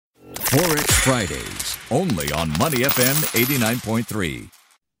Forex Fridays, only on Money FM 89.3.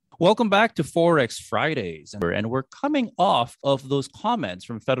 Welcome back to Forex Fridays. And we're coming off of those comments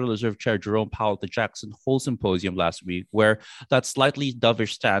from Federal Reserve Chair Jerome Powell at the Jackson Hole Symposium last week, where that slightly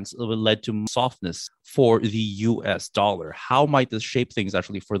dovish stance led to softness for the US dollar. How might this shape things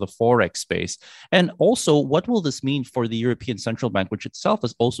actually for the Forex space? And also, what will this mean for the European Central Bank, which itself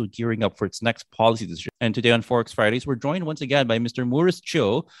is also gearing up for its next policy decision? And today on Forex Fridays, we're joined once again by Mr. Maurice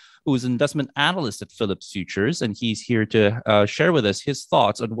Cho, who is an investment analyst at Phillips Futures, and he's here to share with us his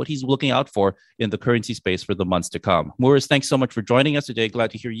thoughts on what he's looking out for in the currency space for the months to come. Maurice, thanks so much for joining us today.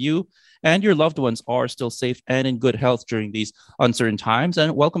 Glad to hear you and your loved ones are still safe and in good health during these uncertain times.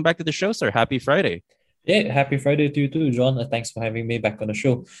 And welcome back to the show, sir. Happy Friday. Yeah, happy Friday to you too, John. Thanks for having me back on the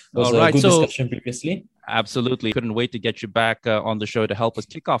show. It was All right, a good discussion previously. Absolutely. Couldn't wait to get you back on the show to help us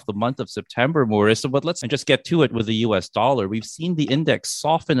kick off the month of September, Maurice. But let's just get to it with the US dollar. We've seen the index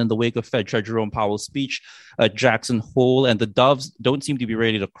soften in the wake of Fed Chair Jerome Powell's speech at Jackson Hole, and the doves don't seem to be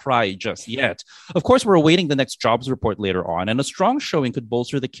ready to cry just yet. Of course, we're awaiting the next jobs report later on, and a strong showing could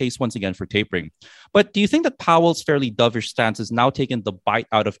bolster the case once again for tapering. But do you think that Powell's fairly dovish stance has now taken the bite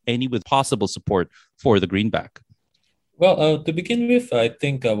out of any with possible support for the greenback? Well, to begin with, I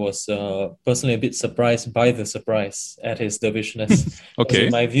think I was personally a bit surprised by the surprise at his dovishness. Okay.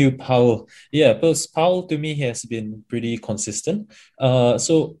 In my view, Powell to me has been pretty consistent.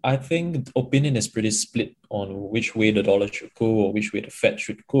 So I think the opinion is pretty split on which way the dollar should go or which way the Fed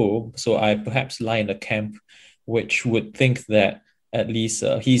should go. So I perhaps lie in a camp which would think that at least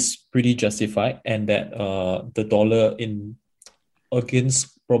he's pretty justified and that the dollar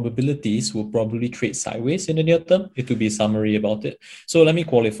against probabilities will probably trade sideways in the near term. It will be a summary about it. So let me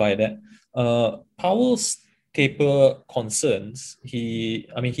qualify that. Powell's taper concerns,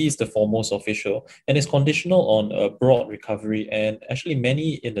 he's the foremost official and is conditional on a broad recovery. And actually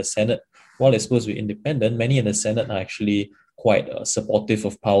many in the Senate, while it's supposed to be independent, many in the Senate are actually quite supportive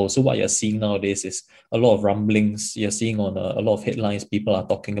of Powell. So what you're seeing nowadays is a lot of rumblings. You're seeing on a lot of headlines, people are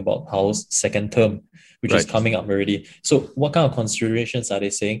talking about Powell's second term, which is coming up already. So what kind of considerations are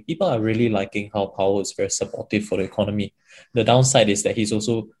they saying? People are really liking how Powell is very supportive for the economy. The downside is that he's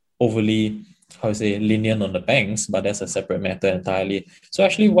also overly, lenient on the banks, but that's a separate matter entirely. So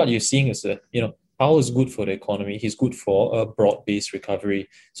actually what you're seeing is that, Powell is good for the economy. He's good for a broad-based recovery.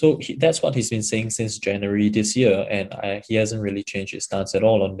 So that's what he's been saying since January this year, and he hasn't really changed his stance at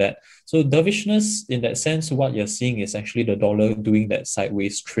all on that. So dovishness, in that sense, what you're seeing is actually the dollar doing that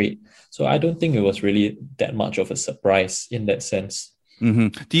sideways trade. So I don't think it was really that much of a surprise in that sense.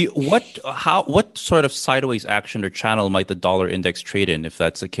 Mm-hmm. What sort of sideways action or channel might the dollar index trade in if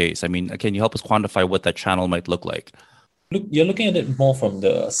that's the case? I mean, can you help us quantify what that channel might look like? Look, you're looking at it more from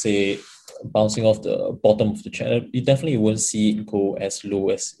the, bouncing off the bottom of the channel. You definitely won't see it go as low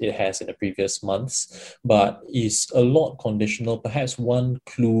as it has in the previous months, but it's a lot conditional. Perhaps one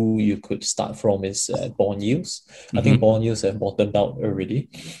clue you could start from is bond yields. Mm-hmm. I think bond yields have bottomed out already,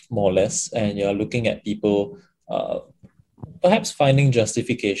 more or less, and you're looking at people perhaps finding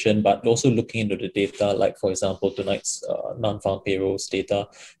justification, but also looking into the data, like for example, tonight's non-farm payrolls data.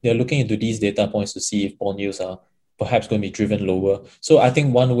 They're looking into these data points to see if bond yields are perhaps going to be driven lower. So I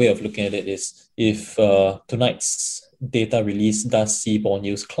think one way of looking at it is if tonight's data release does see bond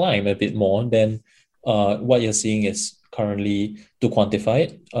yields climb a bit more, then what you're seeing is currently, to quantify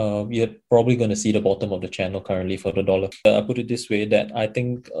it, you're probably going to see the bottom of the channel currently for the dollar. I put it this way, that I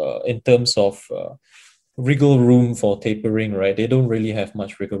think in terms of wriggle room for tapering, right? They don't really have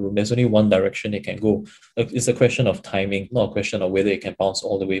much wriggle room. There's only one direction it can go. It's a question of timing, not a question of whether it can bounce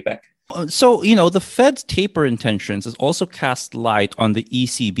all the way back. So, the Fed's taper intentions has also cast light on the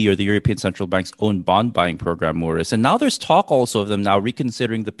ECB, or the European Central Bank's own bond buying program, Maurice. And now there's talk also of them now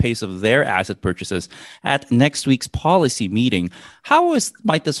reconsidering the pace of their asset purchases at next week's policy meeting.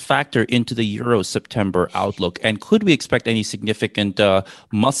 Might this factor into the Euro September outlook? And could we expect any significant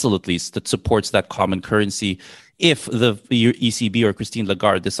muscle, at least, that supports that common currency if the ECB or Christine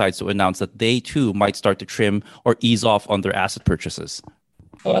Lagarde decides to announce that they too might start to trim or ease off on their asset purchases?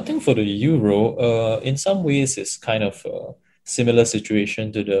 Well, I think for the euro, in some ways, it's kind of a similar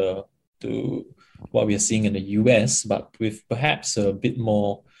situation to what we are seeing in the US, but with perhaps a bit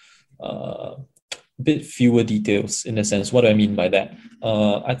more, bit fewer details in a sense. What do I mean by that?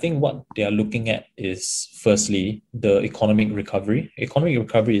 I think what they are looking at is, firstly, the economic recovery. Economic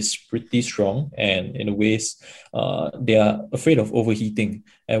recovery is pretty strong, and in a ways, they are afraid of overheating.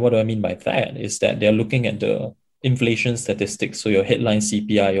 And what do I mean by that is that they are looking at the inflation statistics, so your headline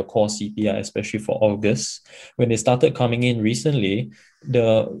CPI, your core CPI, especially for August, when they started coming in recently,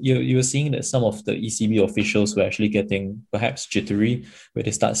 you were seeing that some of the ECB officials were actually getting perhaps jittery, where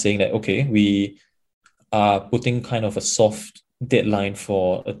they start saying that, okay, we are putting kind of a soft deadline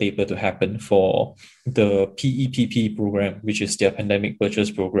for a taper to happen for the PEPP program, which is their pandemic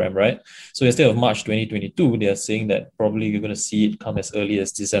purchase program, right? So instead of March 2022, they are saying that probably you're going to see it come as early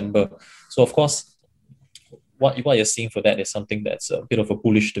as December. So of course, what you're seeing for that is something that's a bit of a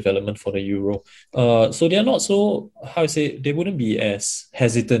bullish development for the euro. So they're not so, how to say, they wouldn't be as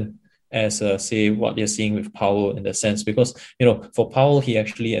hesitant as say what you're seeing with Powell in the sense, because for Powell, he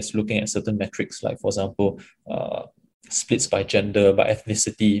actually is looking at certain metrics, like for example, splits by gender, by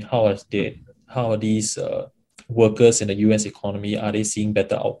ethnicity. How are these workers in the US economy, are they seeing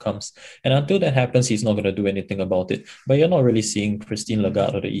better outcomes? And until that happens, he's not going to do anything about it. But you're not really seeing Christine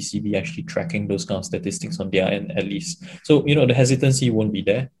Lagarde or the ECB actually tracking those kind of statistics on their end, at least. So the hesitancy won't be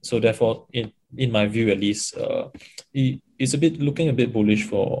there. So therefore, in my view, at least, it's looking a bit bullish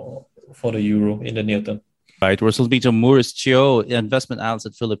for the euro in the near term. Right, we're speaking to Maurice Teo, investment analyst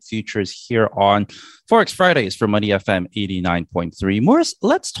at Phillip Futures, here on Forex Fridays for Money FM 89.3. Maurice,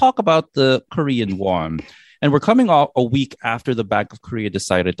 let's talk about the Korean won. And we're coming off a week after the Bank of Korea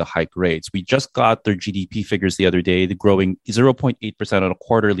decided to hike rates. We just got their GDP figures the other day, growing 0.8% on a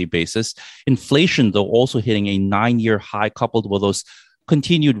quarterly basis. Inflation, though, also hitting a 9-year high, coupled with those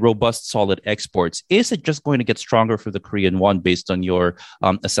continued robust, solid exports. Is it just going to get stronger for the Korean won based on your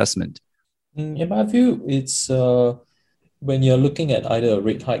assessment? In my view, it's when you're looking at either a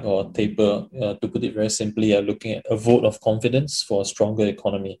rate hike or a taper, to put it very simply, you're looking at a vote of confidence for a stronger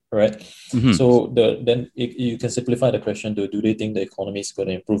economy, right? Mm-hmm. So you can simplify the question to, do they think the economy is going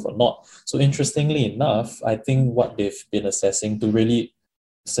to improve or not? So interestingly enough, I think what they've been assessing, to really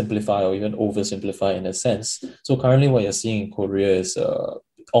simplify or even oversimplify in a sense, so currently what you're seeing in Korea is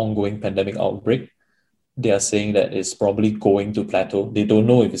ongoing pandemic outbreak. They are saying that it's probably going to plateau. They don't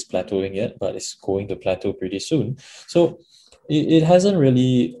know if it's plateauing yet, but it's going to plateau pretty soon. So it hasn't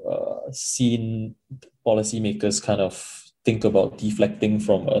really seen policymakers kind of think about deflecting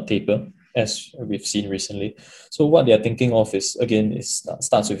from a taper, as we've seen recently. So what they're thinking of is, again, it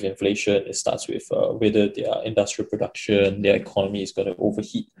starts with inflation. It starts with whether their industrial production, their economy is going to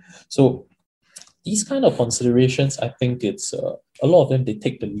overheat. So these kind of considerations, I think it's a lot of them, they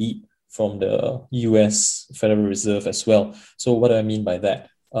take the lead from the US Federal Reserve as well. So what do I mean by that?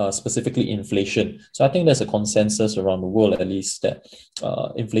 Specifically inflation. So I think there's a consensus around the world, at least, that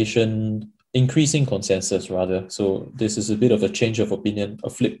inflation, increasing consensus rather. So this is a bit of a change of opinion, a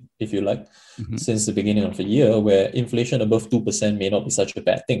flip, if you like, since the beginning of the year, where inflation above 2% may not be such a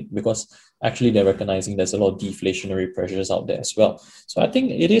bad thing, because actually they're recognizing there's a lot of deflationary pressures out there as well. So I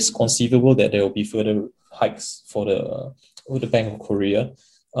think it is conceivable that there will be further hikes for the Bank of Korea.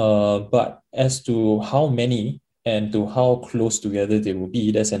 But as to how many and to how close together they will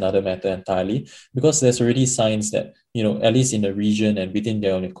be, that's another matter entirely, because there's already signs that, at least in the region and within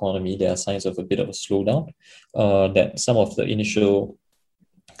their own economy, there are signs of a bit of a slowdown, that some of the initial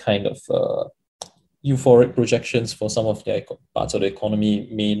kind of euphoric projections for some of their parts of the economy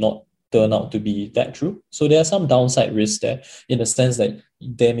may not turn out to be that true. So there are some downside risks there, in the sense that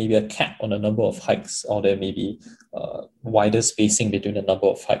there may be a cap on the number of hikes, or there may be wider spacing between the number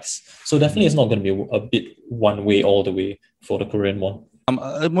of hikes. So definitely it's not going to be a bit one way all the way for the Korean won.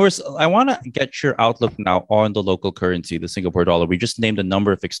 Maurice, I want to get your outlook now on the local currency, the Singapore dollar. We just named a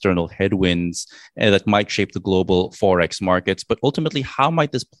number of external headwinds that might shape the global Forex markets, but ultimately, how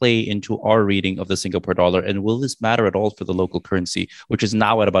might this play into our reading of the Singapore dollar? And will this matter at all for the local currency, which is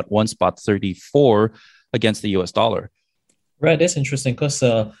now at about 1.34 against the US dollar? Right, that's interesting, because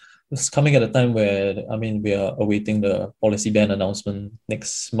it's coming at a time where, we are awaiting the policy band announcement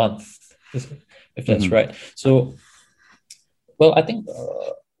next month, if that's right. So, well, I think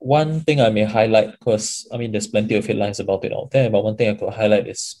one thing I may highlight, because there's plenty of headlines about it out there, but one thing I could highlight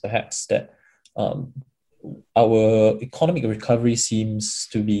is perhaps that our economic recovery seems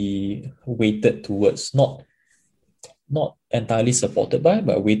to be weighted towards, not entirely supported by,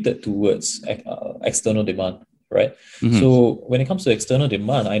 but weighted towards external demand, right? So when it comes to external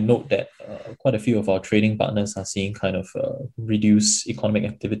demand, I note that quite a few of our trading partners are seeing kind of reduced economic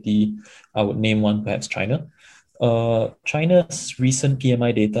activity. I would name one, perhaps China. China's recent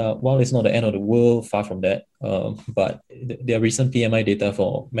PMI data, while it's not the end of the world, far from that, but their recent PMI data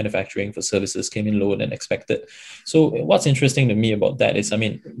for manufacturing, for services, came in lower than expected. So what's interesting to me about that is,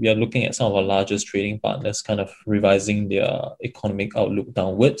 we are looking at some of our largest trading partners kind of revising their economic outlook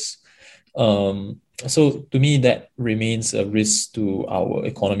downwards. So to me, that remains a risk to our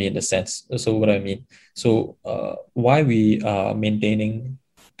economy in the sense. So what I mean, so why we are maintaining,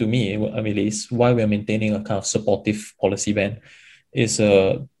 to me, I mean, is why we are maintaining a kind of supportive policy band is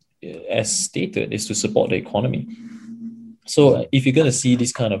as stated, is to support the economy. So if you're going to see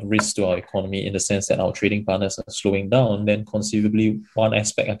this kind of risk to our economy in the sense that our trading partners are slowing down, then conceivably one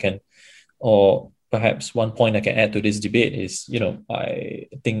aspect I can, or perhaps one point I can add to this debate is, I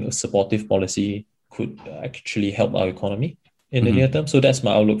think a supportive policy could actually help our economy in the near term. So that's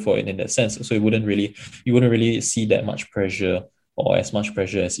my outlook for it in that sense. So you wouldn't really see that much pressure or as much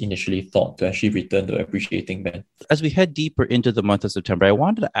pressure as initially thought to actually return to appreciating band. As we head deeper into the month of September, I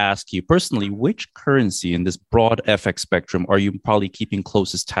wanted to ask you personally, which currency in this broad FX spectrum are you probably keeping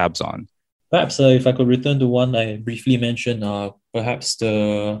closest tabs on? Perhaps if I could return to one I briefly mentioned, perhaps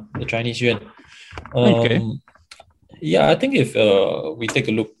the Chinese yuan. Okay. Yeah, I think if we take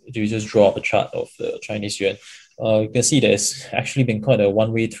a look, if you just draw up a chart of the Chinese yuan, you can see there's actually been quite a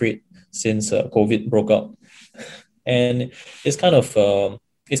one-way trade since COVID broke out, and it's kind of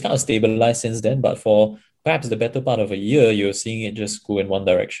stabilized since then. But for perhaps the better part of a year, you're seeing it just go in one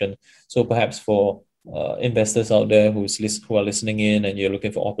direction. So perhaps for investors out there who are listening in and you're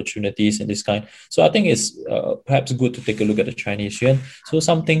looking for opportunities in this kind. So I think it's perhaps good to take a look at the Chinese yuan. So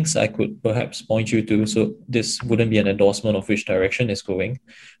some things I could perhaps point you to. So this wouldn't be an endorsement of which direction it's going,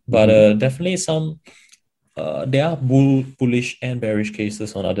 but definitely some. There are bullish and bearish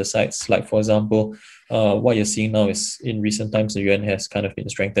cases on other sides. Like for example, what you're seeing now is in recent times the yuan has kind of been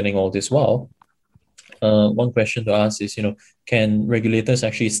strengthening all this while. One question to ask is, can regulators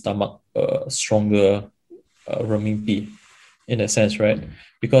actually stomach stronger renminbi in a sense, right?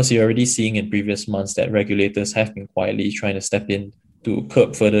 Because you're already seeing in previous months that regulators have been quietly trying to step in to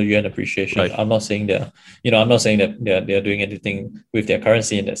curb further yuan appreciation. Right. I'm not saying that they're doing anything with their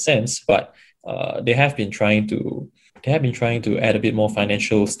currency in that sense, but they have been trying to add a bit more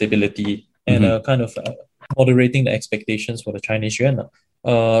financial stability and kind of moderating the expectations for the Chinese yuan.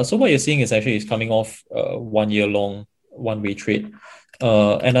 So what you're seeing is actually it's coming off 1 year long one-way trade.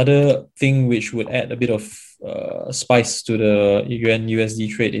 Another thing which would add a bit of spice to the yuan USD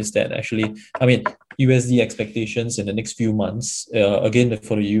trade is that actually, USD expectations in the next few months, again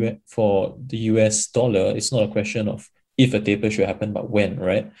for the US dollar, it's not a question of if a taper should happen, but when,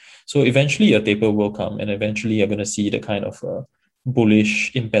 right? So eventually a taper will come, and eventually you're going to see the kind of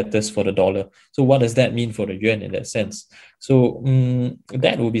bullish impetus for the dollar. So what does that mean for the yuan in that sense? So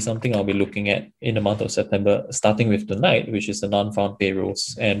that will be something I'll be looking at in the month of September, starting with tonight, which is the non-farm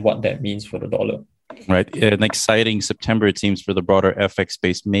payrolls and what that means for the dollar. Right. An exciting September, it seems, for the broader FX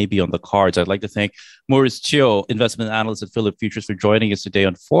space may be on the cards. I'd like to thank Maurice Chiu, investment analyst at Phillip Futures, for joining us today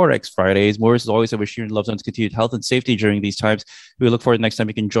on Forex Fridays. Maurice, as always, I wish you and loved ones continued health and safety during these times. We look forward to next time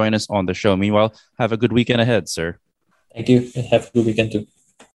you can join us on the show. Meanwhile, have a good weekend ahead, sir. Thank you. And have a good weekend too.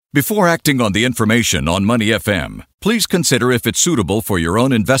 Before acting on the information on Money FM, please consider if it's suitable for your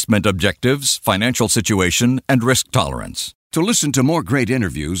own investment objectives, financial situation, and risk tolerance. To listen to more great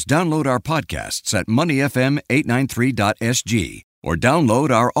interviews, download our podcasts at moneyfm893.sg or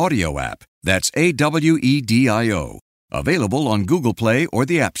download our audio app. That's AWEDIO. Available on Google Play or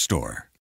the App Store.